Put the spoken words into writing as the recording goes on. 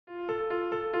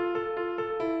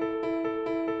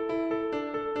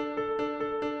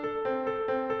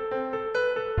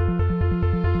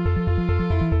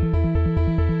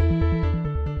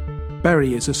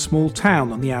Bury is a small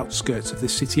town on the outskirts of the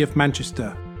city of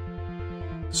Manchester.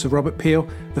 Sir Robert Peel,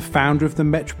 the founder of the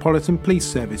Metropolitan Police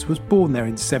Service, was born there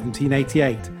in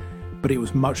 1788, but it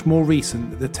was much more recent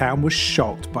that the town was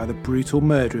shocked by the brutal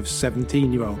murder of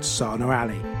 17-year-old Sana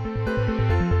Ali.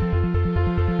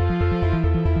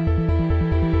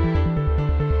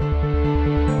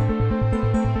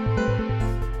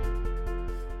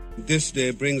 This day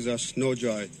brings us no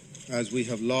joy, as we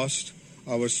have lost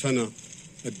our Sana,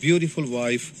 a beautiful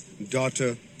wife,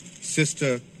 daughter,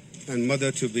 sister, and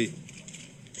mother-to-be.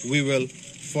 We will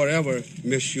forever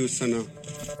miss you, Sana.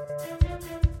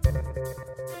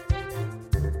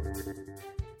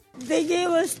 They gave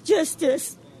us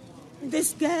justice.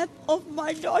 This gap of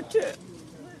my daughter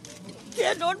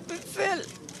cannot be filled,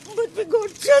 but we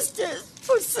got justice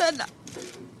for Sana.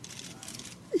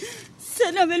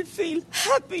 Sana will feel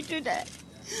happy today.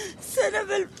 Sana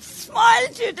will smile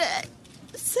today.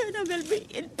 Sana will be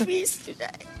in peace today.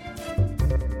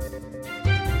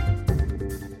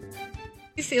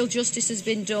 I feel justice has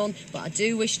been done, but I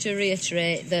do wish to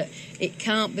reiterate that it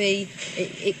cannot be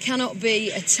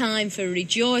a time for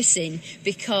rejoicing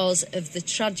because of the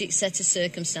tragic set of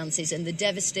circumstances and the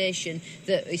devastation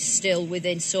that is still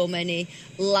within so many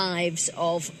lives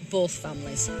of both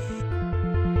families.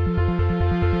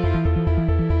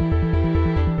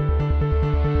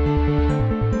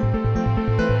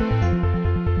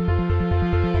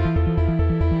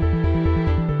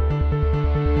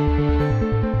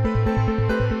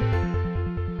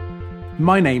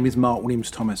 My name is Mark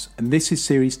Williams-Thomas, and this is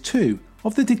Series 2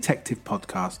 of the Detective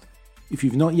Podcast. If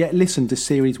you've not yet listened to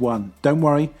Series 1, don't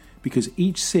worry, because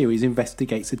each series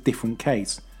investigates a different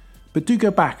case. But do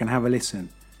go back and have a listen.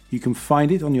 You can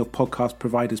find it on your podcast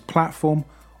provider's platform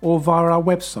or via our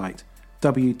website,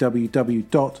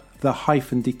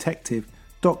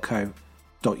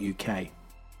 www.the-detective.co.uk.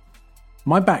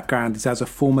 My background is as a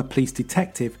former police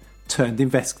detective turned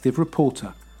investigative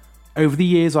reporter. Over the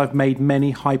years, I've made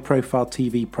many high-profile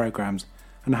TV programmes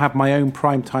and have my own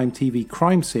primetime TV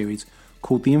crime series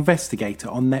called The Investigator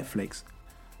on Netflix.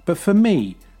 But for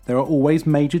me, there are always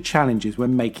major challenges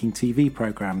when making TV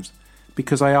programmes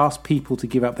because I ask people to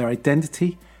give up their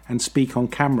identity and speak on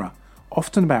camera,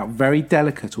 often about very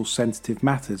delicate or sensitive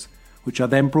matters, which are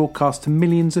then broadcast to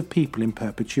millions of people in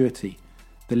perpetuity.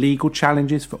 The legal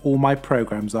challenges for all my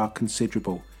programmes are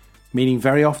considerable, meaning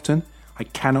very often I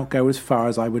cannot go as far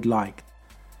as I would like.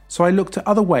 So I looked at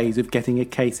other ways of getting a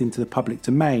case into the public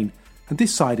domain and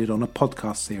decided on a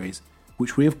podcast series,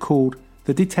 which we have called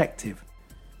The Detective.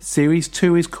 Series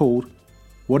 2 is called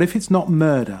What If It's Not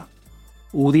Murder?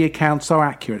 All the accounts are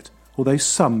accurate, although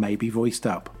some may be voiced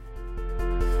up.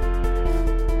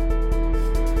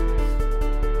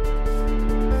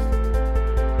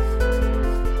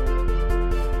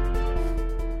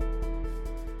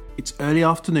 It's early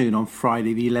afternoon on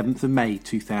Friday the 11th of May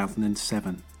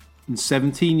 2007, and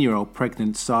 17-year-old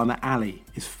pregnant Sana Ali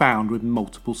is found with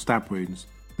multiple stab wounds.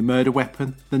 The murder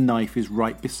weapon, the knife, is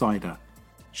right beside her.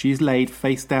 She is laid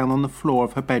face down on the floor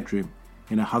of her bedroom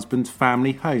in her husband's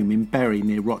family home in Bury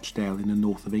near Rochdale in the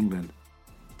north of England.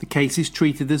 The case is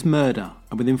treated as murder,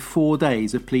 and within 4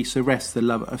 days the police arrest the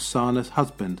lover of Sana's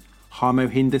husband,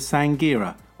 Harmohinder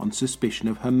Sangira, on suspicion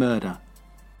of her murder.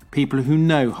 People who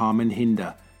know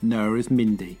Harmohinder know her as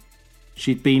Mindy.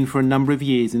 She'd been for a number of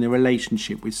years in a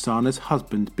relationship with Sana's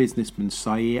husband, businessman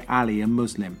Saeer Ali, a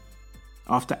Muslim.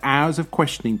 After hours of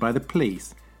questioning by the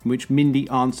police, in which Mindy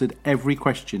answered every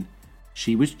question,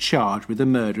 she was charged with the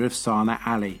murder of Sana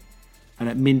Ali. And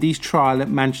at Mindy's trial at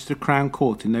Manchester Crown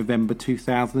Court in November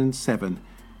 2007,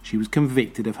 she was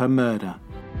convicted of her murder.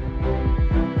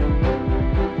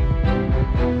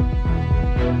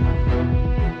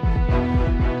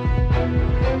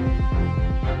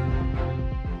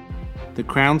 The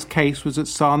Crown's case was that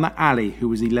Sana Ali, who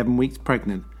was 11 weeks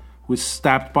pregnant, was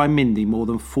stabbed by Mindy more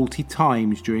than 40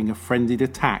 times during a frenzied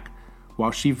attack while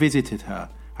she visited her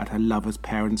at her lover's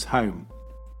parents' home.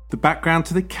 The background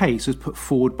to the case as put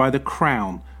forward by the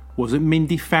Crown was that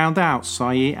Mindy found out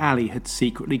Saeer Ali had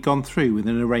secretly gone through with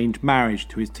an arranged marriage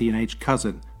to his teenage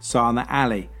cousin, Sana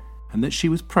Ali, and that she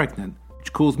was pregnant,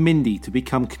 which caused Mindy to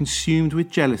become consumed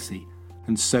with jealousy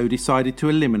and so decided to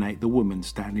eliminate the woman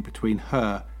standing between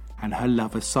her and her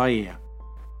lover Saeer.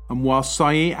 And while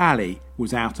Saeer Ali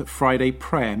was out at Friday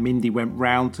prayer, Mindy went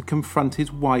round to confront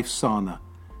his wife Sana.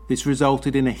 This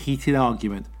resulted in a heated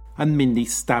argument and Mindy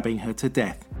stabbing her to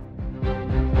death.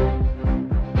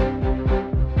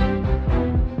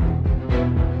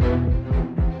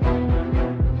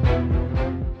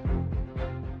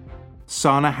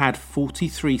 Sana had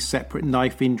 43 separate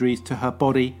knife injuries to her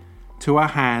body, to her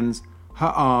hands, her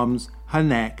arms, her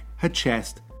neck, her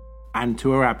chest, and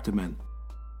to her abdomen.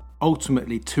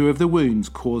 Ultimately, 2 of the wounds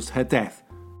caused her death,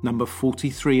 number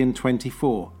 43 and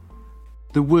 24.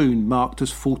 The wound marked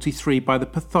as 43 by the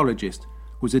pathologist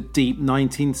was a deep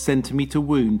 19cm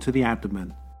wound to the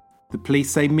abdomen. The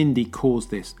police say Mindy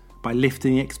caused this by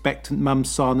lifting the expectant mum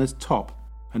Sana's top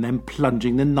and then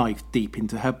plunging the knife deep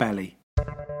into her belly.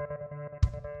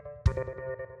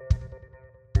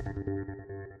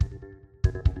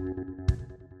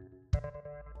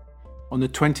 On the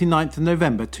 29th of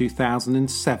November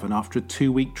 2007, after a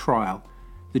 2-week trial,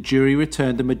 the jury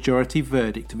returned a majority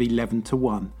verdict of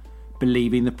 11-1,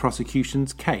 believing the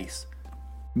prosecution's case.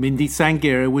 Mindy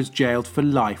Sanghera was jailed for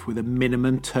life with a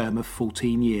minimum term of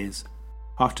 14 years.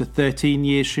 After 13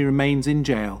 years she remains in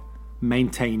jail,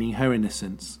 maintaining her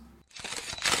innocence.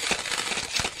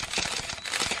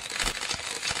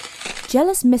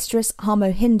 Jealous mistress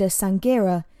Harmohinder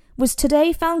Sanghera was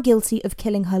today found guilty of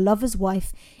killing her lover's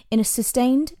wife in a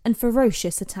sustained and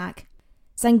ferocious attack.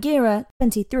 Sanghera,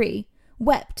 23,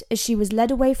 wept as she was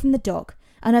led away from the dock,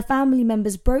 and her family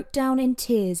members broke down in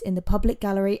tears in the public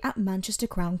gallery at Manchester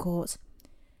Crown Court.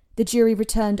 The jury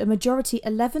returned a majority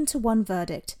 11-1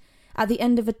 verdict at the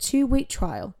end of a 2-week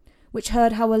trial, which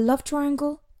heard how a love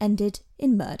triangle ended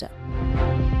in murder.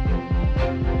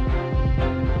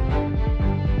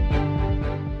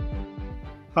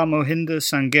 Harmohinder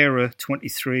Sanghera,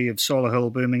 23, of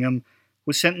Solihull, Birmingham,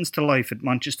 was sentenced to life at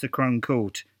Manchester Crown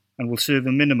Court and will serve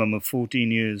a minimum of 14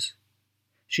 years.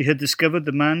 She had discovered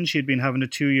the man she had been having a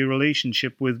 2-year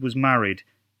relationship with was married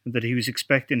and that he was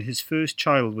expecting his first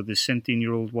child with his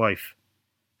 17-year-old wife.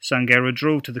 Sanghera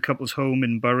drove to the couple's home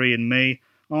in Bury in May,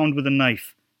 armed with a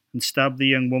knife, and stabbed the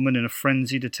young woman in a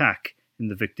frenzied attack in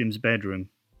the victim's bedroom.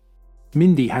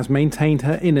 Mindy has maintained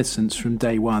her innocence from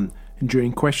day one, and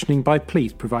during questioning by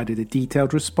police provided a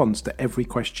detailed response to every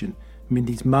question.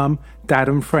 Mindy's mum, dad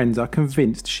and friends are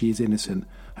convinced she is innocent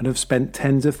and have spent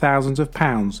tens of thousands of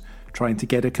pounds trying to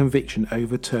get a conviction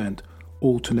overturned,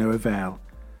 all to no avail.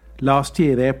 Last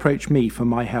year they approached me for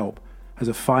my help as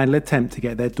a final attempt to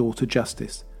get their daughter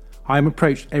justice. I am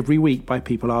approached every week by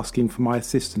people asking for my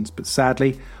assistance, but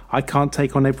sadly I can't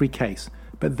take on every case,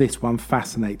 but this one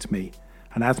fascinates me,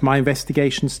 and as my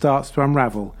investigation starts to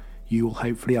unravel, you will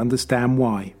hopefully understand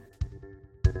why.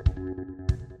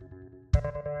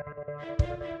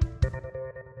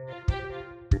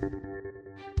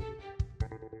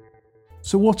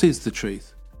 So what is the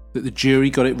truth? That the jury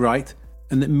got it right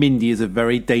and that Mindy is a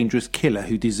very dangerous killer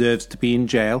who deserves to be in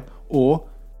jail? Or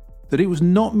that it was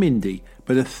not Mindy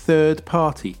but a third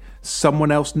party,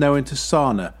 someone else known to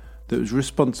Sana, that was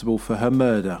responsible for her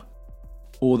murder?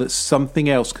 Or that something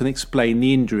else can explain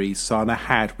the injuries Sana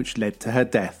had which led to her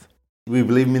death? We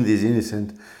believe Mindy is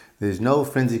innocent. There's no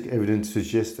forensic evidence to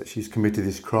suggest that she's committed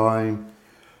this crime.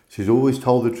 She's always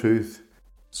told the truth.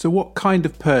 So what kind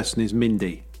of person is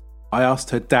Mindy? I asked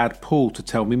her dad Paul to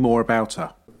tell me more about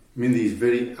her. Mindy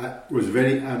was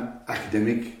very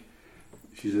academic.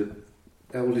 She's the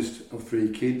eldest of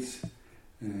 3 kids.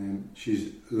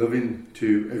 She's loving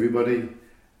to everybody,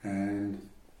 and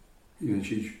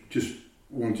she just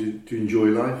wanted to enjoy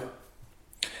life.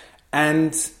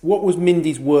 And what was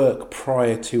Mindy's work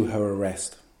prior to her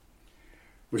arrest?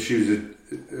 Well, she was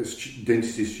a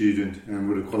dentistry student and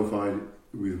would have qualified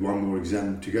with one more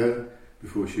exam to go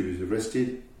before she was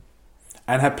arrested.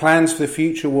 And her plans for the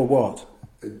future were what?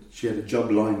 She had a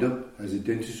job lined up as a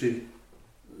dentistry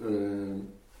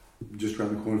just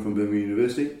around the corner from Birmingham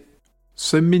University.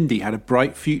 So Mindy had a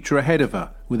bright future ahead of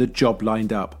her with a job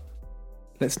lined up.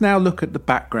 Let's now look at the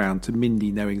background to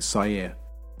Mindy knowing Sayer.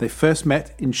 They first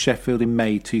met in Sheffield in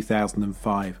May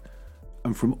 2005,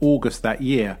 and from August that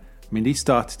year, Mindy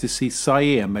started to see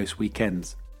Sayer most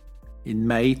weekends. In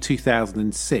May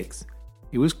 2006,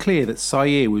 it was clear that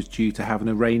Sayer was due to have an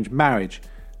arranged marriage,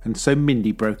 and so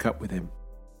Mindy broke up with him.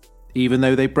 Even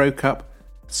though they broke up,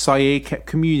 Sayer kept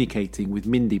communicating with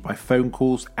Mindy by phone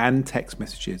calls and text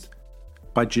messages.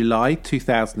 By July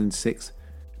 2006,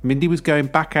 Mindy was going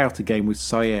back out again with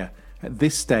Sayer. At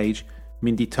this stage,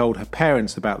 Mindy told her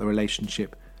parents about the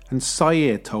relationship, and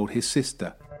Sayer told his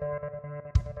sister.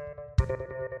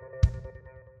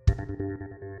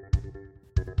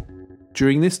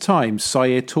 During this time,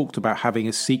 Sayer talked about having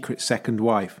a secret second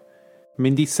wife.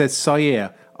 Mindy says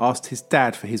Sayer asked his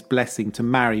dad for his blessing to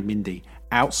marry Mindy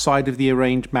outside of the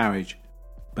arranged marriage,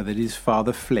 but that his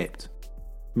father flipped.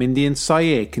 Mindy and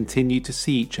Sayer continued to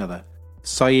see each other,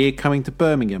 Sayer coming to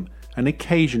Birmingham and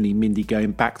occasionally Mindy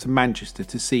going back to Manchester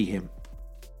to see him.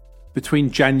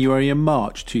 Between January and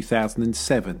March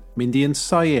 2007, Mindy and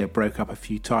Sayer broke up a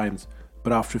few times,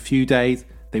 but after a few days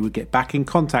they would get back in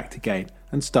contact again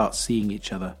and start seeing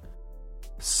each other.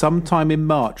 Sometime in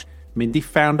March, Mindy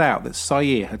found out that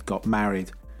Sayer had got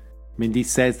married. Mindy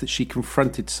says that she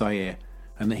confronted Sayer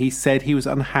and that he said he was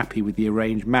unhappy with the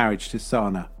arranged marriage to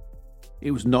Sana.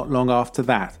 It was not long after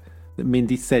that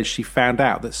Mindy says she found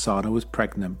out that Sana was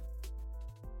pregnant.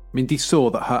 Mindy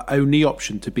saw that her only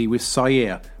option to be with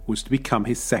Sayer was to become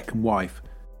his second wife,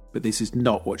 but this is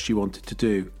not what she wanted to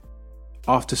do.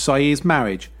 After Sayer's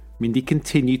marriage, Mindy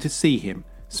continued to see him,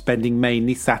 spending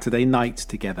mainly Saturday nights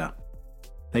together.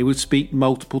 They would speak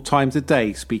multiple times a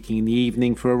day, speaking in the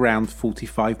evening for around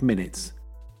 45 minutes.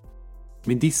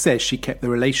 Mindy says she kept the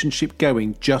relationship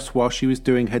going just while she was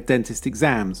doing her dentist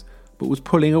exams, but was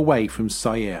pulling away from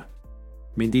Sayer.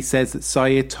 Mindy says that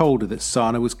Sayer told her that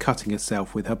Sana was cutting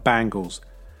herself with her bangles,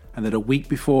 and that a week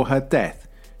before her death,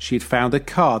 she had found a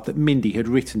card that Mindy had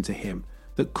written to him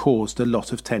that caused a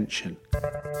lot of tension.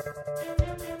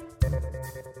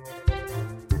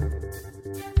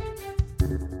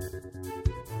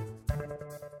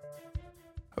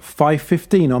 At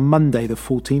 5:15 on Monday the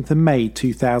 14th of May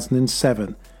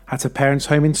 2007, at her parents'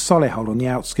 home in Solihull on the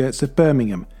outskirts of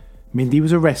Birmingham, Mindy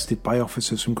was arrested by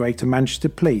officers from Greater Manchester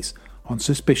Police on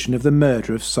suspicion of the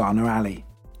murder of Sana Ali.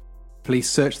 Police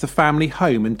searched the family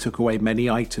home and took away many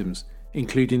items,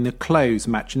 including the clothes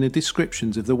matching the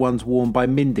descriptions of the ones worn by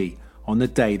Mindy on the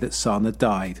day that Sana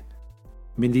died.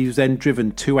 Mindy was then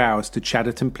driven 2 hours to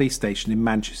Chadderton Police Station in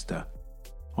Manchester.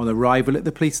 On arrival at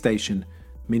the police station,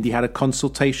 Mindy had a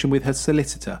consultation with her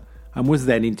solicitor and was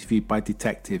then interviewed by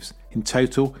detectives. In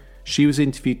total, she was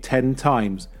interviewed 10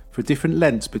 times for different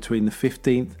lengths between the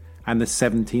 15th and the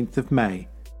 17th of May.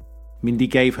 Mindy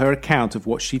gave her account of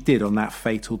what she did on that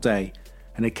fatal day,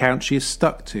 an account she has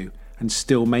stuck to and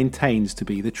still maintains to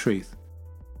be the truth.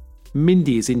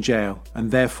 Mindy is in jail, and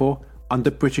therefore,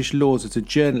 under British laws as a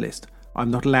journalist,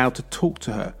 I'm not allowed to talk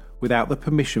to her without the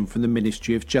permission from the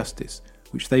Ministry of Justice,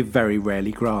 which they very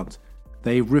rarely grant.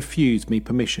 They refused me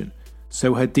permission,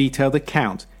 so her detailed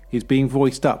account is being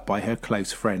voiced up by her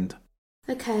close friend.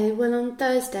 Okay, well on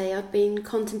Thursday I'd been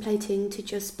contemplating to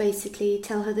just basically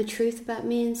tell her the truth about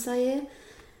me and Sayer,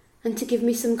 and to give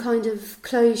me some kind of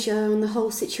closure on the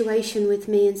whole situation with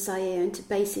me and Sayer, and to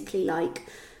basically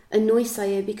annoy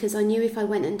Sayer, because I knew if I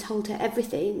went and told her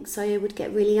everything, Sayer would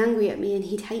get really angry at me and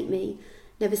he'd hate me,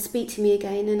 never speak to me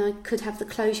again, and I could have the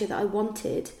closure that I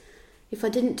wanted. If I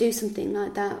didn't do something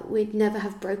like that, we'd never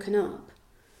have broken up.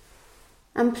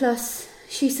 And plus,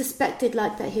 she suspected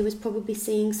that he was probably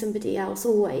seeing somebody else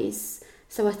always.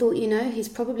 So I thought, he's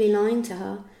probably lying to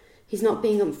her. He's not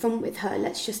being upfront with her.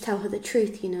 Let's just tell her the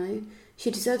truth,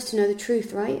 She deserves to know the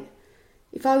truth, right?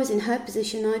 If I was in her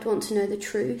position, I'd want to know the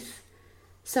truth.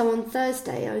 So on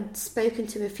Thursday, I'd spoken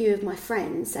to a few of my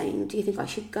friends saying, do you think I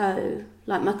should go?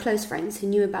 Like my close friends who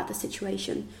knew about the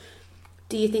situation.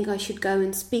 Do you think I should go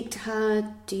and speak to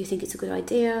her? Do you think it's a good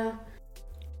idea?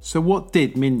 So what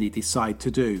did Mindy decide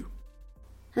to do?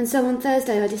 And so on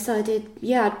Thursday I decided,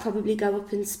 I'd probably go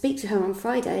up and speak to her on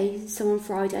Friday. So on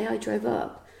Friday I drove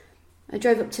up. I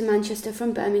drove up to Manchester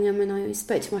from Birmingham, and I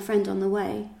spoke to my friend on the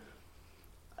way.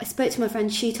 I spoke to my friend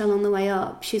Sheetal on the way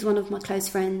up. She's one of my close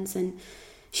friends, and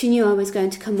she knew I was going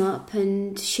to come up,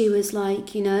 and she was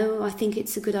like, I think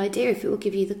it's a good idea if it will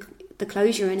give you the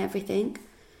closure and everything.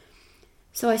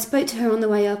 So I spoke to her on the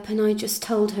way up, and I just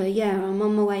told her, I'm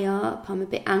on my way up, I'm a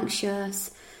bit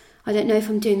anxious. I don't know if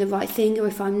I'm doing the right thing or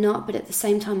if I'm not, but at the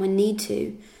same time I need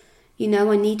to.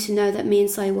 I need to know that me and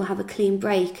Sayer will have a clean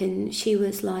break. And she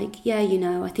was like,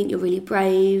 I think you're really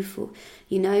brave,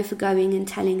 for going and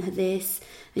telling her this.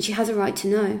 And she has a right to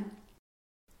know.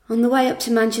 On the way up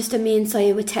to Manchester, me and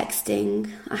Sayer were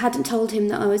texting. I hadn't told him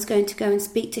that I was going to go and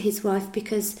speak to his wife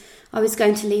because I was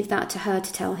going to leave that to her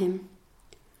to tell him.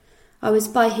 I was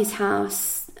by his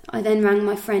house. I then rang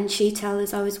my friend Sheetal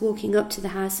as I was walking up to the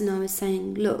house, and I was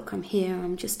saying, look, I'm here,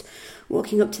 I'm just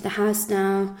walking up to the house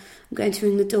now, I'm going to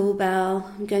ring the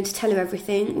doorbell, I'm going to tell her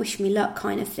everything, wish me luck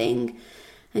kind of thing.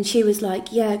 And she was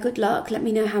like, good luck, let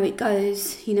me know how it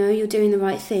goes, you're doing the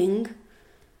right thing.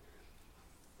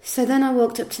 So then I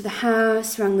walked up to the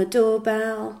house, rang the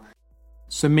doorbell.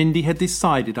 So Mindy had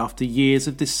decided after years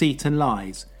of deceit and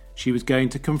lies, she was going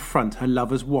to confront her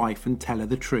lover's wife and tell her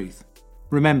the truth.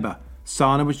 Remember,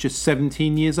 Sana was just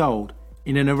 17 years old,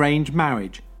 in an arranged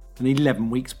marriage, and 11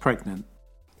 weeks pregnant.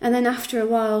 And then after a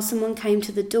while, someone came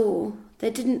to the door.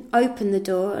 They didn't open the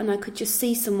door, and I could just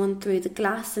see someone through the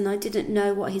glass, and I didn't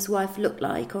know what his wife looked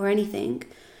like or anything.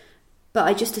 But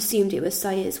I just assumed it was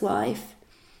Sayer's wife.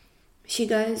 She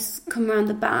goes, come round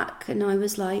the back, and I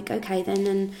was like, okay then.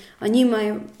 And I knew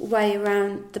my way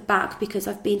around the back because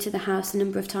I've been to the house a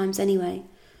number of times anyway.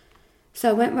 So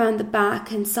I went round the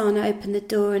back and Sana opened the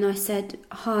door and I said,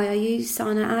 "Hi, are you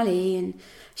Sana Ali?" And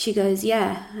she goes,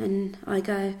 "Yeah." And I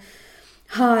go,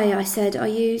 "Hi," I said, "Are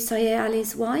you Sayer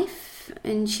Ali's wife?"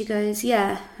 And she goes,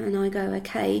 "Yeah." And I go,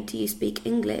 "Okay, do you speak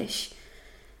English?"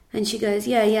 And she goes,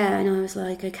 yeah. And I was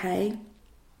like, "Okay."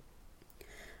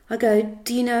 I go,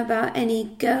 "Do you know about any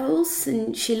girls?"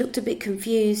 And she looked a bit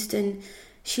confused and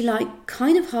she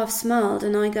kind of half smiled.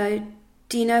 And I go,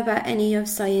 "Do you know about any of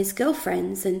Sayer's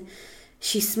girlfriends?" And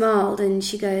she smiled and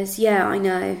she goes, "Yeah, I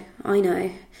know.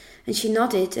 And she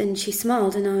nodded and she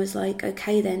smiled and I was like,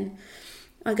 "Okay then."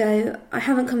 I go, "I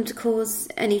haven't come to cause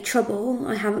any trouble.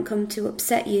 I haven't come to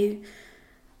upset you.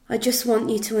 I just want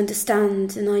you to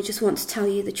understand and I just want to tell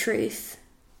you the truth."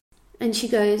 And she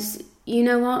goes, "You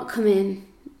know what, come in."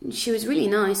 She was really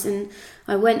nice and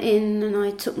I went in and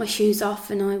I took my shoes off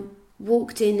and I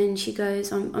walked in and she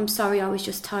goes, I'm sorry, I was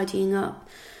just tidying up."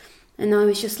 And I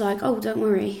was just like, "Oh, don't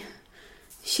worry."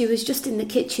 She was just in the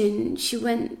kitchen. She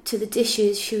went to the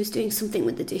dishes. She was doing something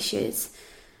with the dishes.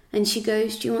 And she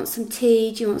goes, "Do you want some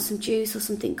tea? Do you want some juice or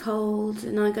something cold?"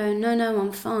 And I go, No,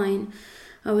 I'm fine."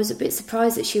 I was a bit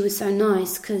surprised that she was so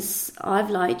nice because I've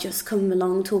just come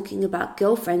along talking about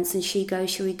girlfriends and she goes,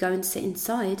 "Shall we go and sit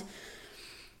inside?"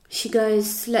 She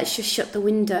goes, "Let's just shut the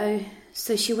window."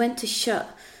 So she went to shut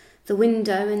the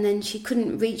window and then she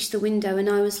couldn't reach the window and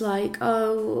I was like,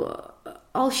 "Oh,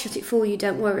 I'll shut it for you,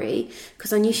 don't worry,"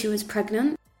 because I knew she was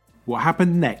pregnant. What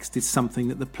happened next is something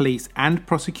that the police and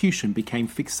prosecution became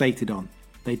fixated on.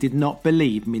 They did not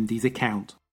believe Mindy's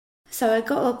account. So I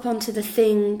got up onto the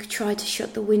thing, tried to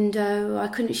shut the window. I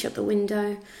couldn't shut the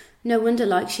window. No wonder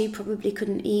she probably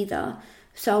couldn't either.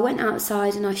 So I went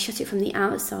outside and I shut it from the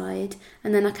outside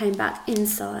and then I came back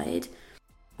inside.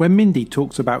 When Mindy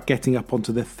talks about getting up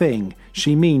onto the thing,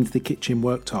 she means the kitchen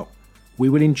worktop. We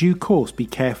will in due course be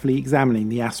carefully examining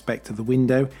the aspect of the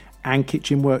window and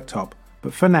kitchen worktop,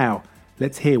 but for now,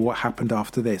 let's hear what happened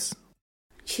after this.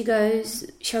 She goes,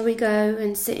 "Shall we go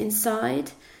and sit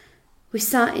inside?" We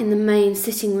sat in the main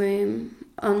sitting room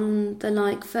on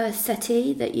the first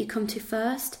settee that you come to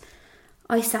first.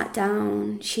 I sat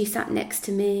down, she sat next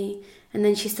to me, and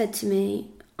then she said to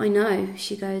me, "I know."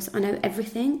 She goes, "I know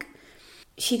everything."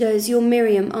 She goes, "You're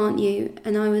Miriam, aren't you?"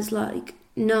 And I was like,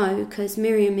 "No," because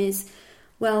Miriam is,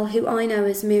 who I know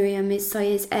as Miriam is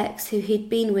Sayer's ex, who he'd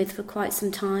been with for quite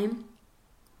some time.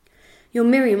 "You're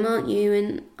Miriam, aren't you?"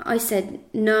 And I said,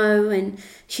 "No," and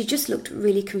she just looked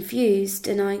really confused,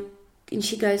 and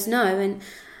she goes, "No," and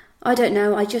I don't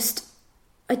know, I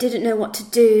didn't know what to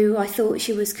do. I thought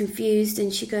she was confused,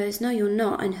 and she goes, "No, you're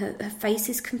not," and her face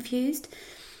is confused.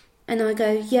 And I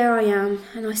go, "Yeah, I am,"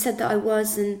 and I said that I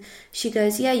was, and she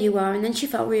goes, "Yeah, you are," and then she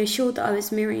felt reassured that I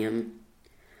was Miriam.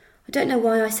 I don't know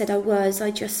why I said I was,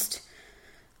 I just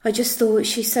thought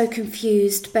she's so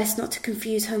confused, best not to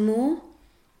confuse her more.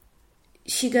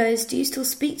 She goes, "Do you still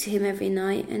speak to him every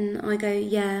night?" And I go,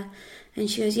 "Yeah." And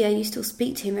she goes, "Yeah, you still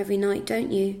speak to him every night,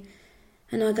 don't you?"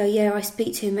 And I go, "Yeah, I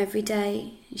speak to him every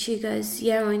day." And she goes,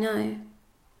 "Yeah, I know."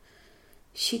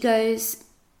 She goes,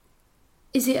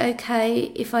 "Is it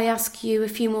okay if I ask you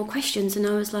a few more questions?" And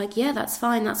I was like, "Yeah, that's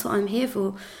fine, that's what I'm here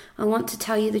for. I want to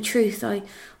tell you the truth. I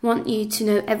want you to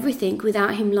know everything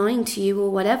without him lying to you or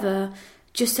whatever,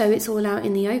 just so it's all out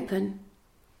in the open."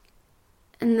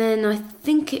 And then I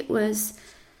think it was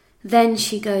then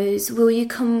she goes, "Will you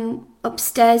come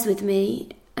upstairs with me?"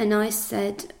 And I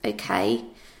said, "Okay."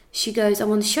 She goes, "I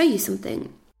want to show you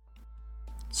something."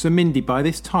 So Mindy by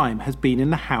this time has been in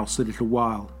the house a little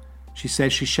while. She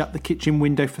says she shut the kitchen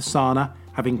window for Sana,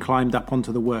 having climbed up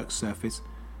onto the work surface,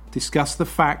 discussed the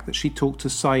fact that she talked to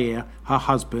Sayer, her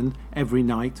husband, every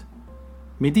night.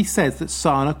 Mindy says that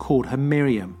Sana called her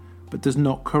Miriam, but does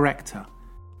not correct her.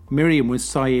 Miriam was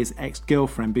Sayer's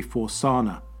ex-girlfriend before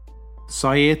Sana.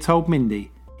 Sayer told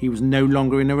Mindy he was no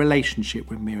longer in a relationship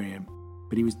with Miriam,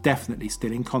 but he was definitely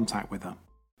still in contact with her.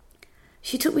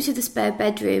 She took me to the spare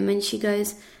bedroom and she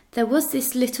goes, "There was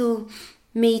this little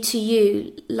me to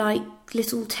you,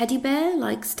 little teddy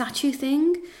bear, statue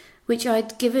thing, which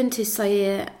I'd given to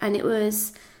Sayer, and it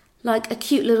was a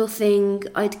cute little thing.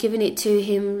 I'd given it to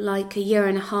him a year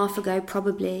and a half ago,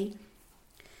 probably."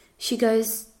 She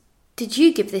goes, "Did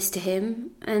you give this to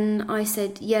him?" And I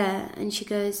said, "Yeah." And she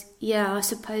goes, "Yeah, I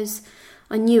suppose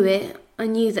I knew it. I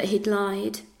knew that he'd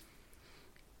lied."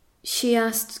 She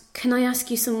asked, "Can I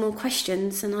ask you some more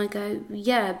questions?" And I go,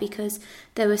 "Yeah," because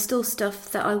there was still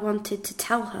stuff that I wanted to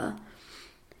tell her.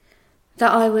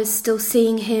 That I was still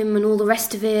seeing him and all the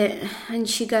rest of it. And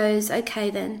she goes, "Okay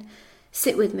then,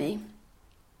 sit with me."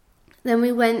 Then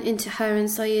we went into her and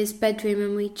Sayer's bedroom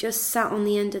and we just sat on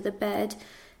the end of the bed.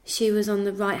 She was on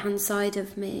the right-hand side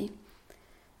of me.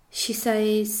 She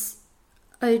says,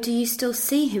 "Oh, do you still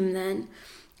see him then?"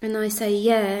 And I say,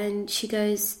 "Yeah." And she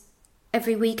goes,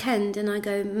 "Every weekend?" And I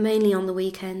go, "Mainly on the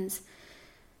weekends."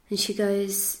 And she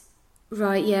goes,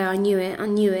 "Right, yeah, I knew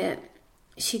it.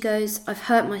 She goes, "I've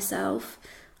hurt myself.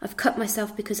 I've cut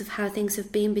myself because of how things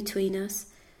have been between us."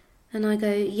 And I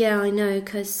go, "Yeah, I know,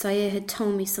 because Sayer had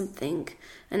told me something.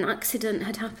 An accident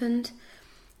had happened."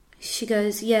 She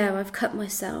goes, "Yeah, I've cut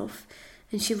myself."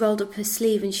 And she rolled up her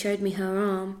sleeve and showed me her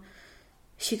arm.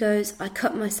 She goes, "I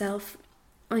cut myself.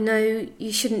 I know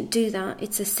you shouldn't do that.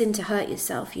 It's a sin to hurt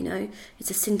yourself, you know. It's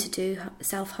a sin to do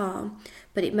self-harm.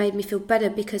 But it made me feel better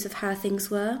because of how things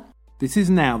were." This is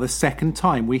now the second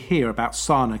time we hear about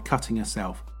Sana cutting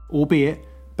herself, albeit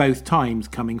both times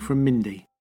coming from Mindy.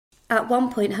 At one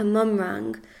point her mum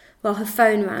rang, her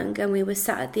phone rang, and we were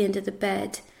sat at the end of the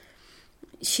bed.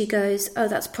 She goes, "Oh,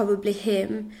 that's probably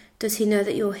him. Does he know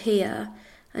that you're here?"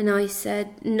 And I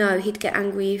said, "No, he'd get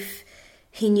angry if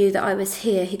he knew that I was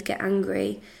here, he'd get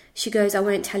angry." She goes, "I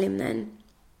won't tell him then."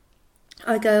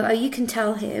 I go, "Oh, you can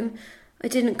tell him. I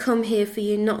didn't come here for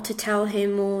you not to tell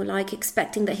him or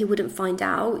expecting that he wouldn't find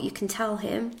out. You can tell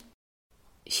him."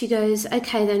 She goes,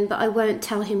 "Okay then, but I won't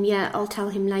tell him yet. I'll tell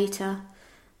him later."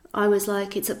 I was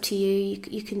like, "It's up to you.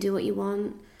 You can do what you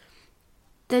want."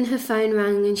 Then her phone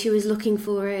rang and she was looking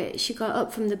for it. She got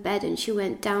up from the bed and she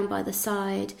went down by the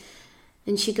side.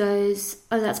 And she goes,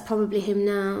 "Oh, that's probably him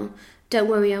now. Don't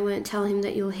worry, I won't tell him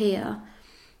that you're here."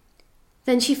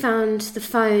 Then she found the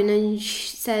phone and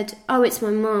she said, "Oh, it's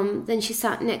my mum." Then she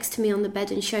sat next to me on the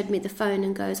bed and showed me the phone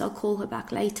and goes, "I'll call her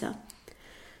back later."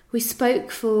 We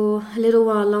spoke for a little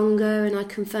while longer and I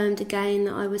confirmed again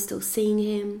that I was still seeing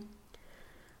him.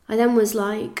 I then was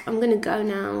like, "I'm going to go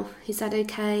now. Is that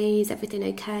okay? Is everything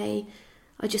okay?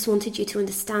 I just wanted you to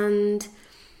understand."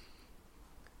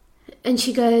 And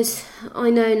she goes, "I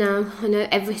know now. I know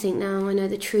everything now. I know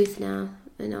the truth now."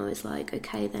 And I was like,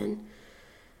 "Okay then."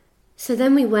 So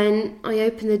then we went, I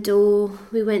opened the door,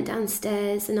 we went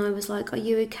downstairs and I was like, "Are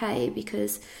you okay?"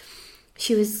 Because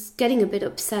she was getting a bit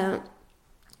upset.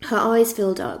 Her eyes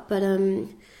filled up, but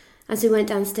as we went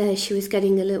downstairs she was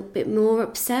getting a little bit more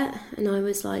upset and I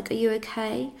was like, "Are you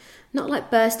okay?" Not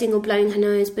like bursting or blowing her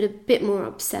nose, but a bit more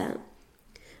upset.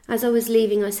 As I was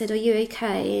leaving I said, "Are you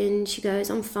okay?" And she goes,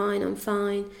 I'm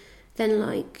fine.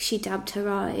 Then she dabbed her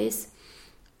eyes.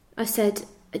 I said,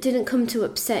 "I didn't come to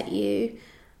upset you.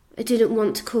 I didn't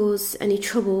want to cause any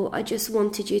trouble. I just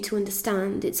wanted you to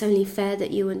understand. It's only fair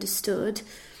that you understood.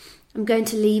 I'm going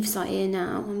to leave Sayer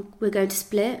now. We're going to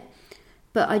split.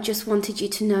 But I just wanted you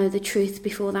to know the truth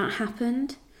before that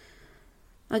happened."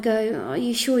 I go, "Are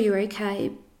you sure you're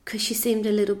okay?" Because she seemed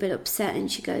a little bit upset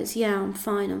and she goes, "Yeah, I'm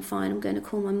fine. I'm going to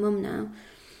call my mum now."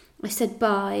 I said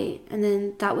bye and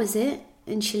then that was it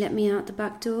and she let me out the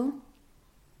back door.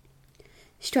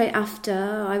 Straight after,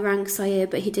 I rang Sayer,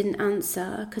 but he didn't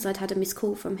answer because I'd had a missed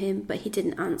call from him, but he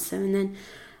didn't answer. And then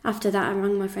after that, I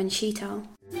rang my friend Sheetal.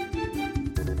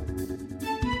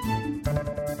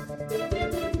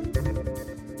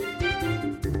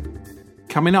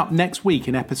 Coming up next week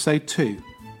in episode 2,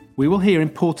 we will hear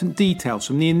important details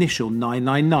from the initial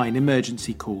 999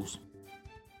 emergency calls.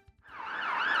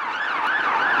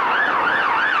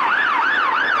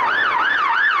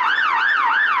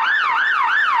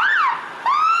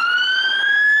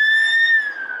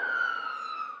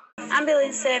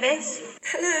 Ambulance service.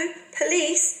 Hello,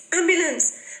 police,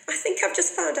 ambulance. I think I've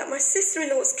just found out my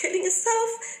sister-in-law's killed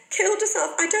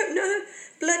herself. I don't know.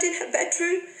 Blood in her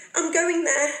bedroom. I'm going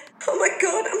there. Oh my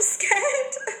God, I'm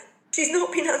scared. She's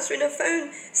not been answering her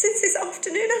phone since this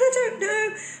afternoon and I don't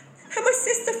know. And my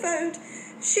sister phoned.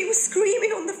 She was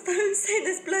screaming on the phone saying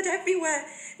there's blood everywhere.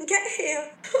 Get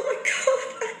here. Oh my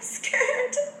God, I'm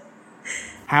scared.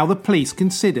 How the police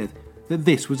considered that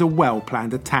this was a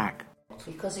well-planned attack.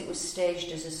 Because it was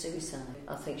staged as a suicide.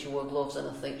 I think she wore gloves and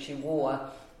I think she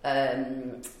wore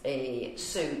a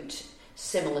suit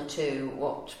similar to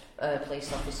what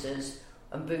police officers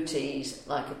and booties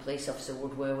like a police officer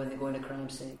would wear when they go in a crime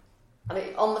scene. I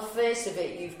mean, on the face of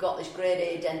it, you've got this grade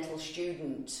A dental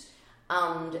student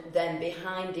and then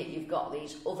behind it you've got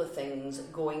these other things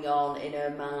going on in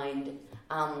her mind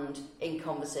and in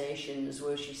conversations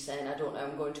where she's saying, "I don't know,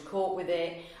 I'm going to cope with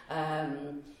it.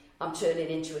 I'm turning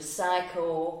into a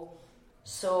psycho."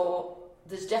 So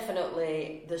there's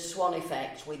definitely the swan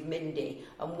effect with Mindy,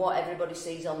 and what everybody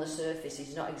sees on the surface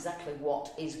is not exactly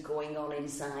what is going on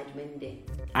inside Mindy.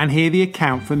 And hear the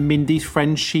account from Mindy's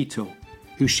friend Sheetal,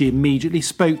 who she immediately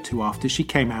spoke to after she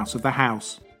came out of the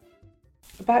house.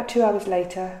 About 2 hours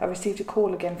later, I received a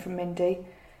call again from Mindy,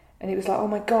 and it was like, oh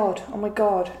my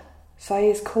God,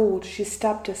 Sayer's called, she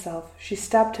stabbed herself.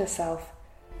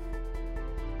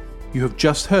 You have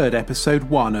just heard episode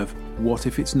 1 of What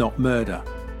If It's Not Murder?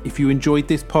 If you enjoyed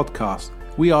this podcast,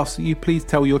 we ask that you please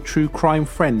tell your true crime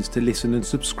friends to listen and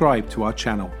subscribe to our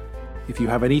channel. If you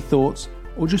have any thoughts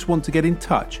or just want to get in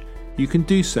touch, you can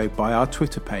do so by our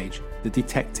Twitter page, The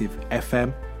Detective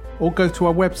FM, or go to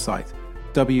our website,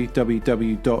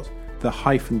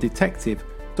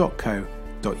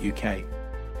 www.the-detective.co.uk.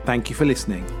 Thank you for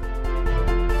listening.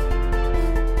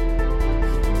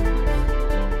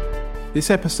 This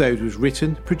episode was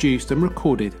written, produced and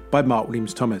recorded by Mark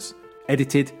Williams Thomas,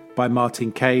 edited by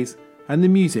Martin Kays, and the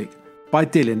music by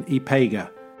Dylan E. Pager.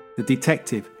 The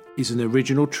Detective is an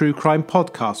original true crime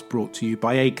podcast brought to you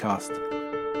by Acast.